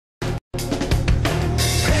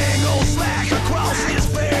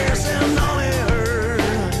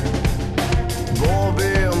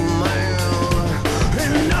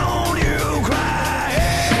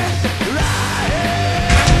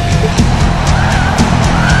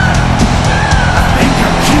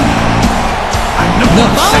The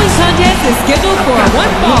following contest is scheduled for one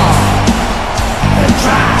fall.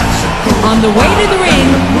 On the way to the ring,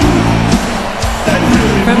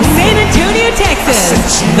 from San Antonio,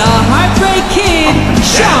 Texas, the Heartbreak Kid,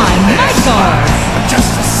 Shawn Michaels. Just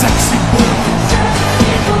a sexy boy.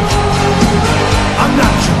 I'm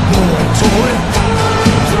not your boy toy.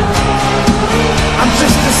 I'm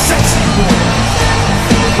just a sexy boy.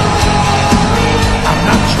 I'm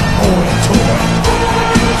not your boy toy.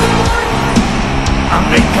 I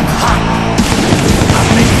make them hot. I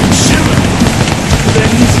make them shiver.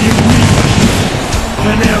 They're easy and weak.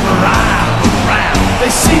 Whenever I'm around, they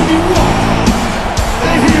see me walk.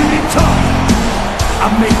 They hear me talk. I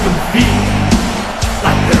make them feel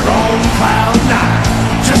like they're on cloud nine.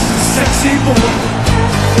 Just a sexy boy.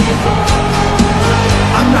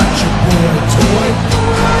 I'm not your boy toy.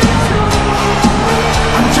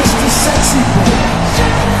 I'm just a sexy boy.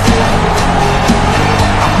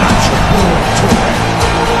 I'm not your boy toy.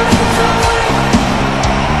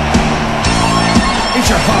 Eat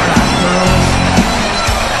your heart out, girls.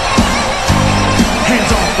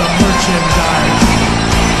 Hands off the merchandise.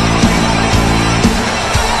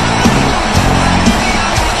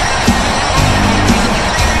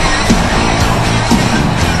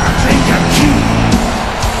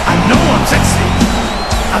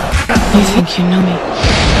 You think you know me?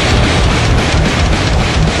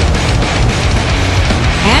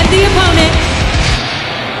 And the opponent,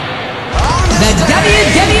 the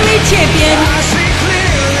WWE Champion,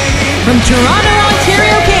 from Toronto,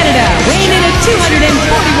 Ontario, Canada, weighing in at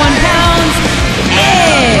 241 pounds,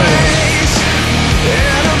 Edge.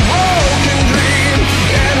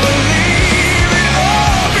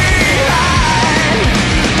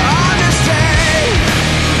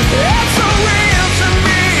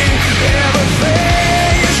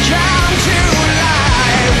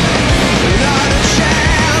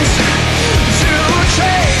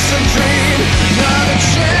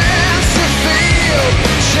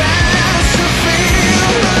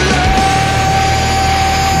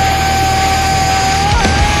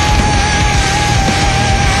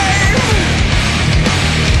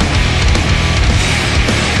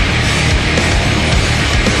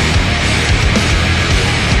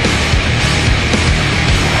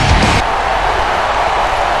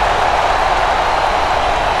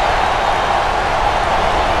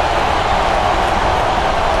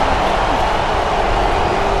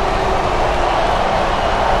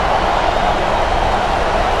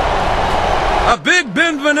 A big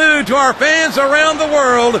bienvenue to our fans around the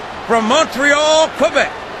world from Montreal, Quebec.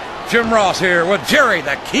 Jim Ross here with Jerry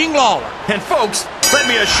the King Lawler. And folks, let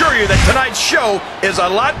me assure you that tonight's show is a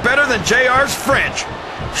lot better than JR's French.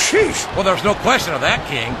 Sheesh. Well, there's no question of that,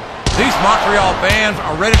 King. These Montreal fans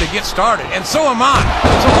are ready to get started, and so am I.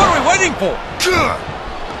 So what are we waiting for? Good.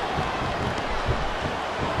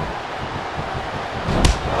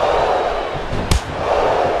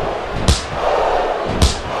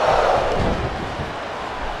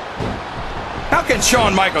 How can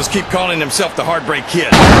Shawn Michaels keep calling himself the Heartbreak Kid?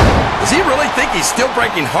 Does he really think he's still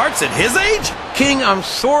breaking hearts at his age? King, I'm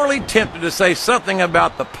sorely tempted to say something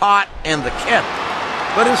about the pot and the kettle.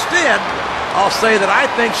 But instead, I'll say that I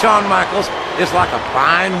think Shawn Michaels is like a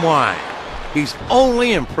fine wine. He's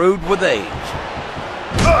only improved with age.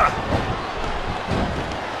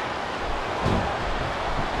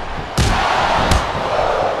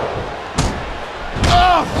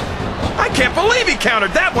 I can't believe he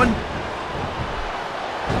countered that one.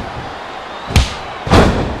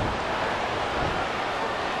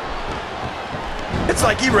 It's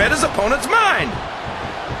like he read his opponent's mind.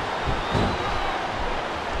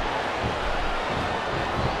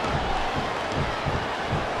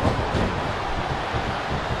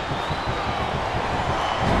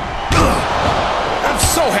 I'm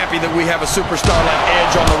so happy that we have a superstar like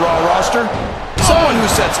Edge on the Raw roster. Someone who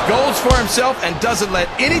sets goals for himself and doesn't let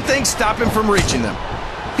anything stop him from reaching them.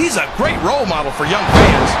 He's a great role model for young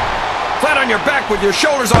fans. Flat on your back with your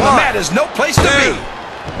shoulders on the mat is no place to be.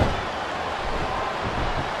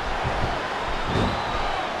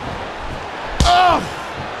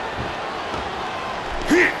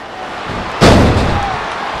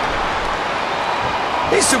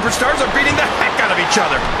 These superstars are beating the heck out of each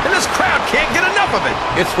other, and this crowd can't get enough of it.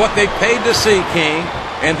 It's what they paid to see, King,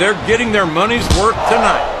 and they're getting their money's worth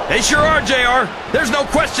tonight. They sure are, JR. There's no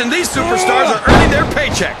question these superstars are earning their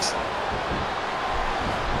paychecks.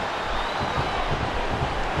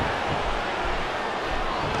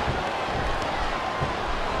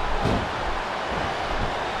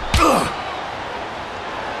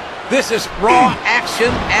 This is Raw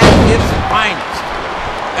action at its finest.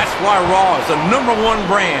 That's why Raw is the #1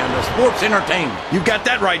 brand of sports entertainment. You got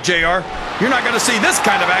that right, JR. You're not going to see this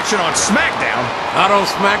kind of action on SmackDown. Not on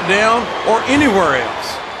SmackDown or anywhere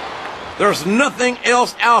else. There's nothing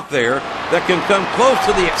else out there that can come close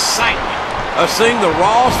to the excitement of seeing the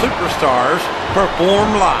Raw superstars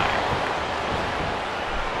perform live.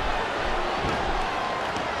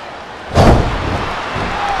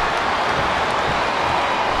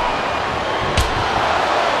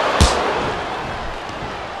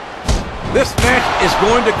 This match is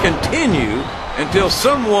going to continue until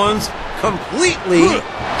someone's completely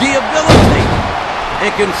debilitated.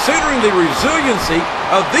 And considering the resiliency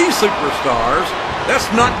of these superstars, that's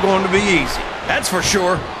not going to be easy. That's for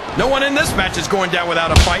sure. No one in this match is going down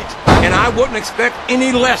without a fight. And I wouldn't expect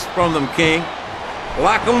any less from them, King.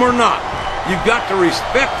 Like them or not, you've got to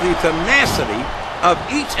respect the tenacity of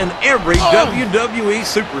each and every WWE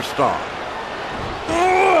superstar.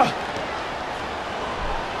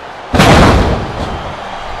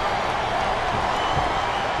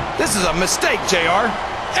 This is a mistake, JR.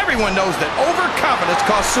 Everyone knows that overconfidence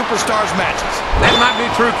costs superstars matches. That might be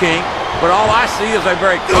true, King, but all I see is a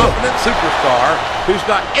very confident superstar who's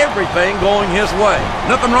got everything going his way.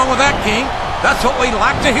 Nothing wrong with that, King. That's what we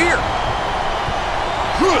like to hear.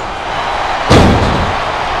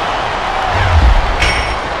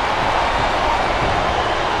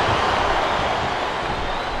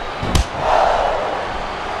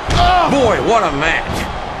 Boy, what a match.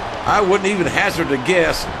 I wouldn't even hazard a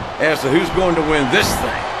guess as to who's going to win this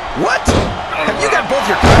thing. What? Have you got both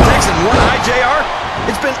your contacts in one eye, JR?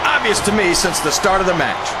 It's been obvious to me since the start of the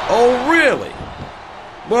match. Oh, really?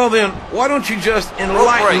 Well then, why don't you just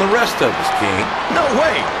enlighten the rest of us, King? No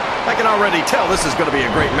way. I can already tell this is going to be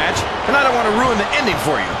a great match, and I don't want to ruin the ending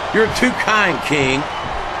for you. You're too kind, King.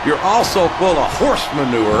 You're also full of horse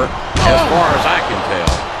manure, as far as I can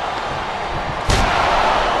tell.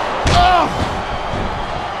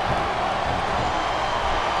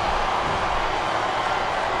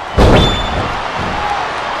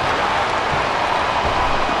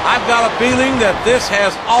 I've got a feeling that this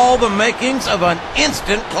has all the makings of an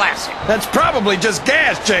instant classic. That's probably just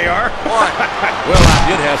gas, JR. What? Well, I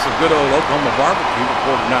did have some good old Oklahoma barbecue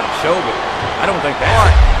before tonight's show, but I don't think that's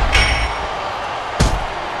it.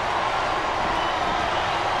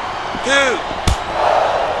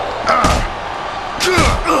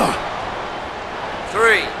 2,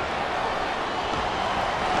 3.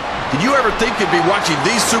 Did you ever think you'd be watching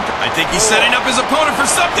these I think he's setting up his opponent for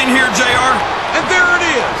something here, JR. And there it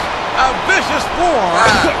is. A vicious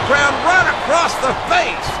forearm ground right across the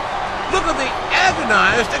face. Look at the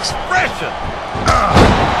agonized expression.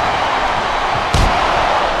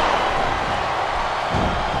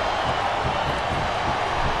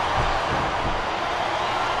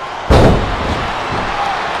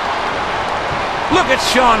 Look at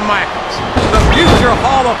Shawn Michaels, the future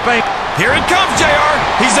Hall of Fame. Here it comes, JR.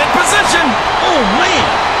 He's in position. Oh, man,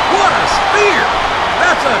 what a spear.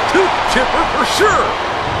 That's a tooth chipper for sure.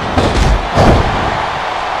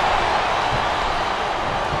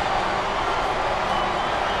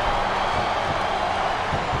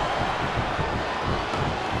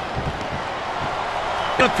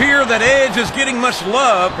 It appears that Edge is getting much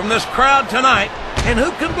love from this crowd tonight, and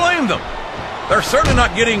who can blame them? They're certainly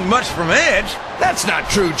not getting much from Edge. That's not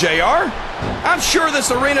true, JR. I'm sure this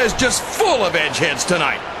arena is just full of Edge heads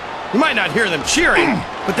tonight. You might not hear them cheering,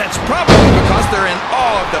 but that's probably because they're in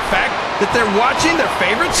awe of the fact that they're watching their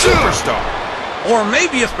favorite superstar. Or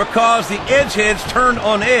maybe it's because the Edge heads turned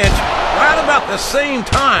on Edge right about the same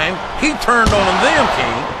time he turned on them,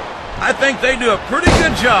 King. I think they do a pretty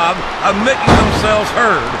good job of making themselves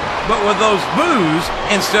heard, but with those boos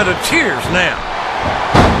instead of cheers now.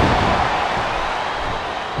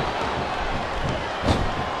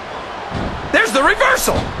 There's the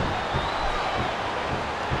reversal.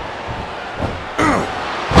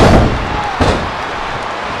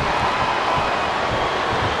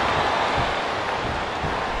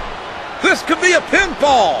 This could be a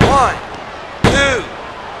pinfall. 1, 2.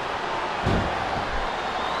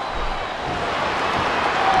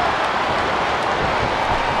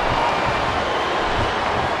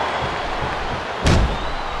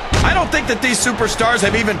 I don't think that these superstars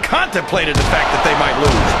have even contemplated the fact that they might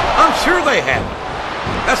lose. I'm sure they haven't.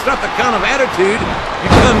 That's not the kind of attitude you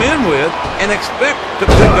come in with and expect to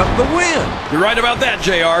pick up the win. You're right about that,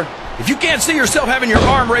 JR. If you can't see yourself having your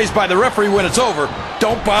arm raised by the referee when it's over,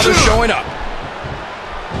 don't bother showing up.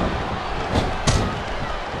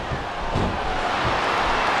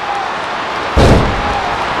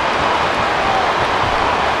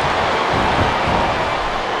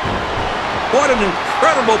 What an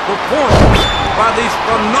incredible performance by these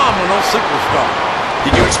phenomenal superstars.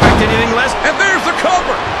 Did you expect anything less? And there's the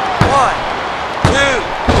cover. 1, 2.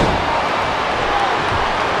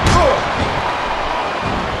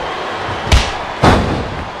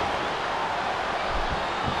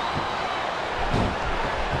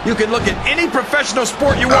 You can look at any professional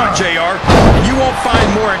sport you want, JR, and you won't find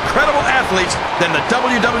more incredible athletes than the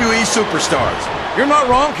WWE superstars. You're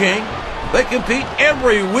not wrong, King. They compete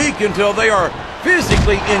every week until they are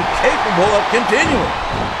physically incapable of continuing.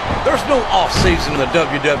 There's no off-season in the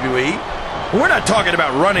WWE. We're not talking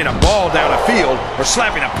about running a ball down a field or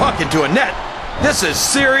slapping a puck into a net. This is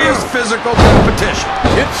serious physical competition.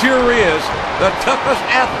 It sure is. The toughest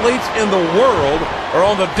athletes in the world are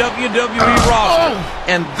on the WWE roster,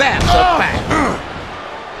 and that's a fact.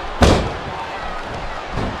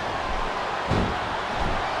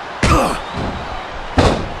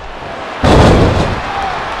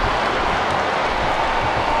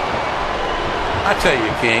 I tell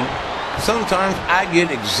you, King, sometimes I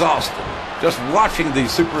get exhausted just watching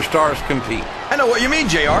these superstars compete. I know what you mean,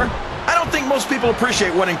 JR. I don't think most people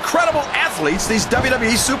appreciate what incredible athletes these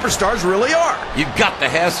WWE superstars really are. You've got to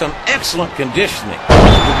have some excellent conditioning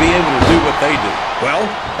to be able to do what they do. Well,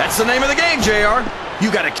 that's the name of the game, JR.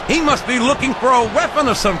 You gotta... He must be looking for a weapon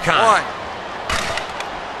of some kind. 1,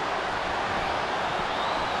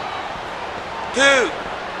 2,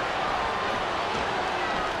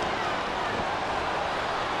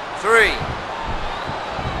 3.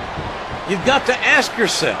 You've got to ask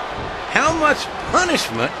yourself, how much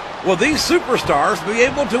punishment will these superstars be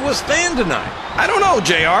able to withstand tonight? I don't know,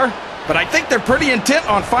 JR, but I think they're pretty intent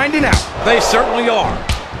on finding out. They certainly are.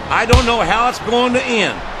 I don't know how it's going to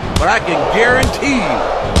end, but I can guarantee you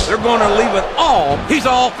they're going to leave it all. He's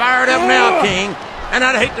all fired up now, King, and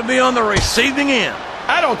I'd hate to be on the receiving end.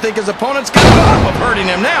 I don't think his opponent's got enough of hurting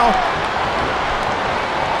him now.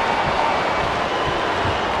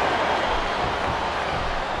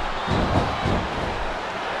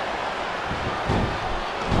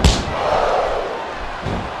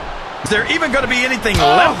 Is there even going to be anything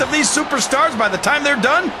left of these superstars by the time they're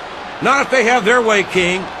done? Not if they have their way,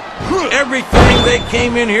 King. Everything they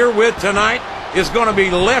came in here with tonight is going to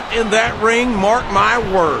be left in that ring, mark my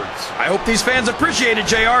words. I hope these fans appreciate it,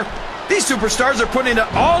 JR. These superstars are putting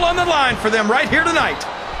it all on the line for them right here tonight.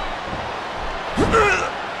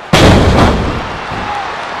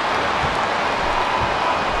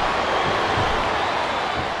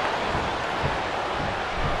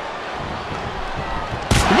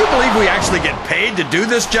 Can you believe we actually get paid to do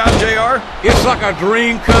this job, JR? It's like a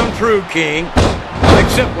dream come true, King.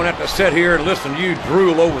 Except when I have to sit here and listen to you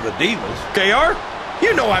drool over the divas. JR,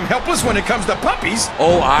 you know I'm helpless when it comes to puppies.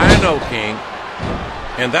 Oh, I know, King.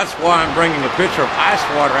 And that's why I'm bringing a pitcher of ice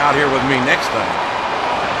water out here with me next time.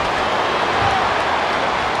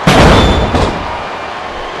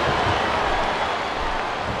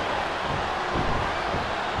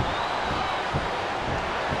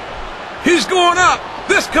 He's going up.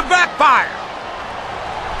 This could backfire.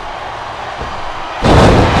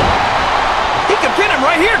 He can pin him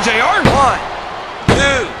right here, JR. 1,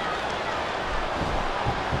 2.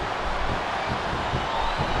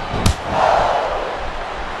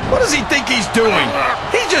 What does he think he's doing?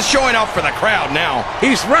 He's just showing off for the crowd now.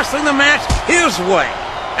 He's wrestling the match his way.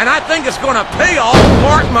 And I think it's going to pay off,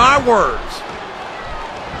 mark my words.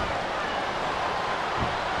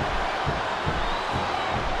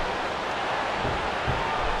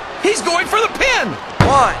 He's going for the pin.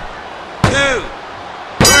 1, 2,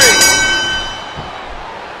 3.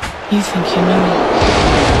 You think you know me?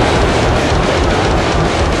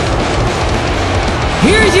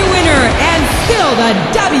 Here's your winner and still the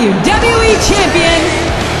WWE Champion,